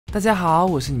大家好，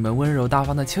我是你们温柔大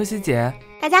方的秋希姐。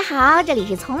大家好，这里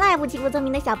是从来不欺负村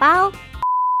民的小包。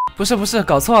不是，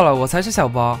搞错了，我才是小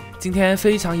包。今天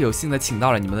非常有幸的请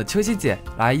到了你们的秋希姐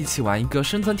来一起玩一个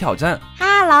生存挑战。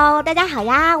Hello， 大家好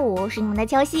呀，我是你们的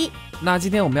秋希。那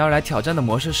今天我们要来挑战的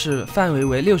模式是范围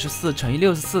为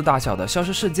64×64大小的消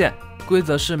失事件，规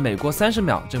则是每过30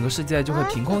秒，整个世界就会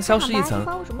凭空消失一层。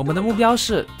我们的目标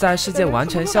是在世界完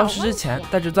全消失之前，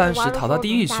带着钻石逃到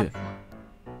地狱去。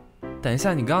等一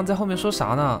下，你刚刚在后面说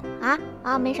啥呢？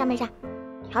没啥。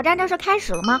挑战这是开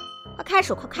始了吗？快开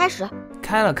始！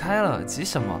开了，急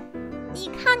什么？你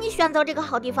看你选择这个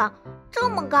好地方，这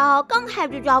么高，刚开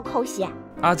局就要扣血。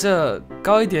这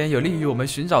高一点有利于我们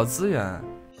寻找资源。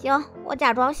行，我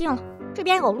假装信了。这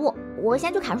边有路，我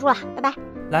先去砍树了，拜拜。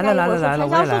来了，我也来了。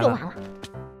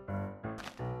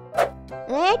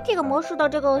这个模式的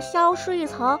这个消失一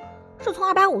层是从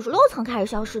256层开始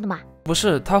消失的吗？不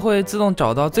是，它会自动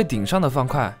找到最顶上的方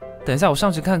块。等一下，我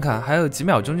上去看看，还有几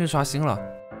秒钟就刷新了。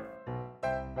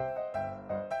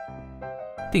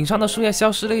顶上的树叶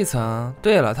消失了一层。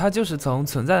对了，它就是从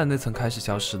存在的那层开始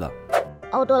消失的。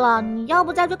哦，对了，你要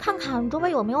不再去看看周围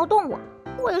有没有动物？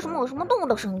为什么我什么动物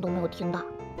的声音都没有听到？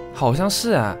好像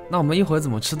是哎，那我们一会儿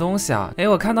怎么吃东西啊？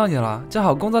我看到你了，正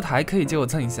好工作台可以借我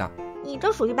蹭一下。你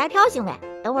这属于白嫖行为，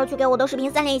等会儿去给我的视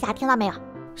频3连一下，听到没有？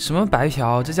什么白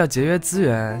嫖？这叫节约资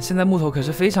源。现在木头可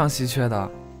是非常稀缺的。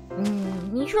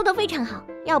你说的非常好，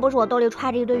要不是我兜里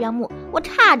揣着一堆原木，我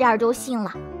差点就信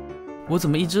了。我怎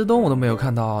么一只动物都没有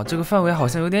看到？这个范围好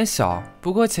像有点小，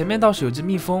不过前面倒是有只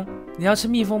蜜蜂。你要吃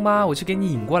蜜蜂吗？我去给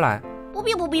你引过来。不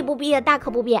必，大可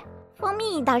不必。蜂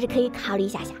蜜倒是可以考虑一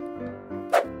下。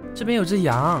这边有只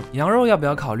羊肉要不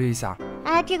要考虑一下？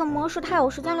这个模式它有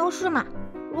时间流逝吗？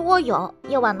如果有，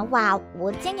夜晚的话，我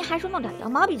建议还是弄点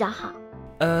羊毛比较好。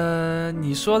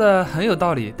你说的很有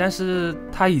道理，但是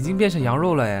它已经变成羊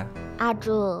肉了哎。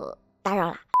这打扰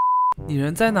了。你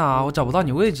人在哪？我找不到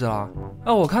你位置了。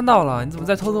我看到了，你怎么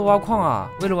在偷偷挖矿啊？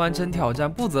为了完成挑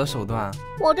战不择手段。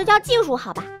我这叫技术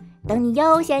好吧？等你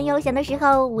悠闲的时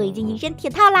候，我已经一身铁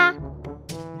套啦。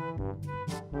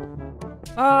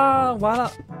完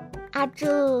了。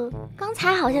这刚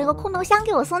才好像有个空投箱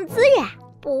给我送资源。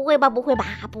不会吧？不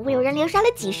会有人连刷了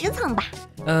几10层吧？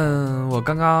我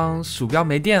刚刚鼠标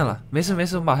没电了，没事，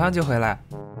我马上就回来。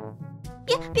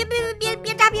别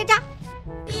炸！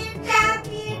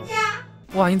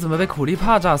哇，你怎么被苦力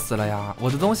怕炸死了呀？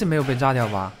我的东西没有被炸掉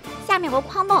吧？下面有个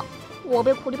矿洞，我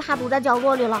被苦力怕堵在角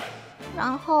落里了，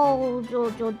然后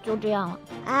就这样了。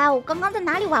我刚刚在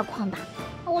哪里挖矿的？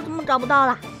我怎么找不到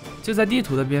了？就在地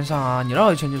图的边上啊，你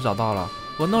绕一圈就找到了。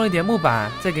我弄了一点木板，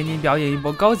再给你表演一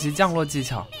波高级降落技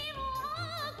巧。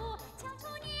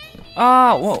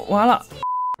我完了。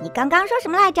你刚刚说什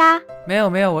么来着？没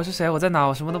有，我是谁？我在哪？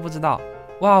我什么都不知道。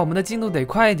哇，我们的进度得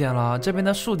快一点了，这边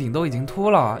的树顶都已经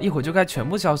秃了，一会儿就该全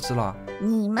部消失了。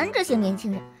你们这些年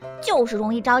轻人就是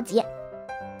容易着急。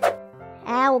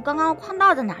我刚刚矿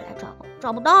道在哪来着？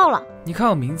找不到了。你看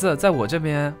我名字在我这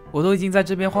边，我都已经在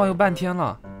这边晃悠半天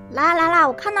了。来，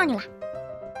我看到你了。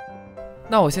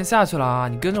那我先下去了啊，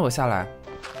你跟着我下来。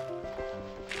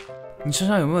你身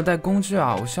上有没有带工具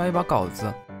啊？我需要一把镐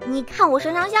子。你看我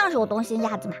身上像是有东西的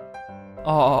样子吗？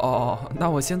那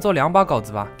我先做2把镐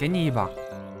子吧，给你1把。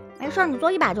没事，你做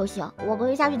1把就行，我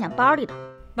可以下去捡包里的。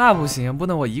那不行，不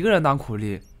能我一个人当苦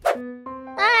力。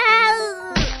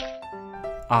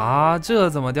这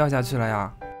怎么掉下去了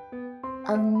呀？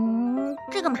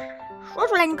这个嘛，说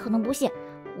出来你可能不信，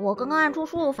我刚刚按出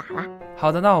输入法了。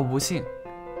好的，那我不信。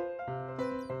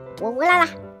我回来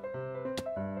了。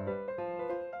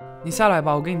你下来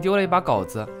吧，我给你丢了1把镐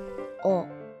子。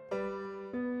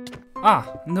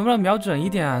你能不能瞄准一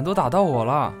点？都打到我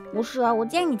了。不是，我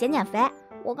建议你减肥。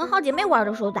我跟好姐妹玩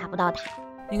的时候打不到她。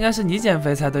应该是你减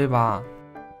肥才对吧？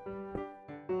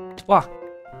哇，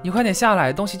你快点下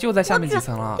来，东西就在下面几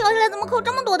层了。掉下来怎么扣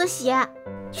这么多的血？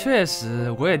确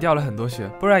实，我也掉了很多血，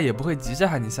不然也不会急着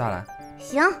喊你下来。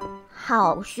行，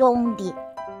好兄弟。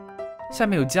下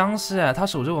面有僵尸他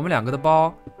守着我们2个的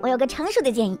包。我有个成熟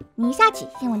的建议，你一下去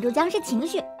先稳住僵尸情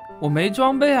绪。我没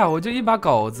装备我就1把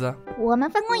镐子。我们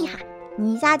分工一下，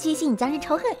你下去吸引僵尸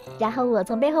仇恨，然后我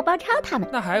从背后包抄他们。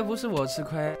那还不是我吃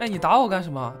亏？你打我干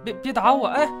什么？别打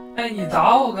我！你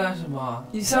打我干什么？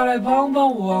你下来帮帮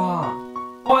我！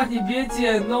哇，你别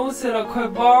捡东西了，快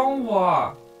帮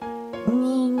我！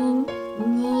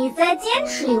你再坚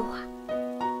持一会儿。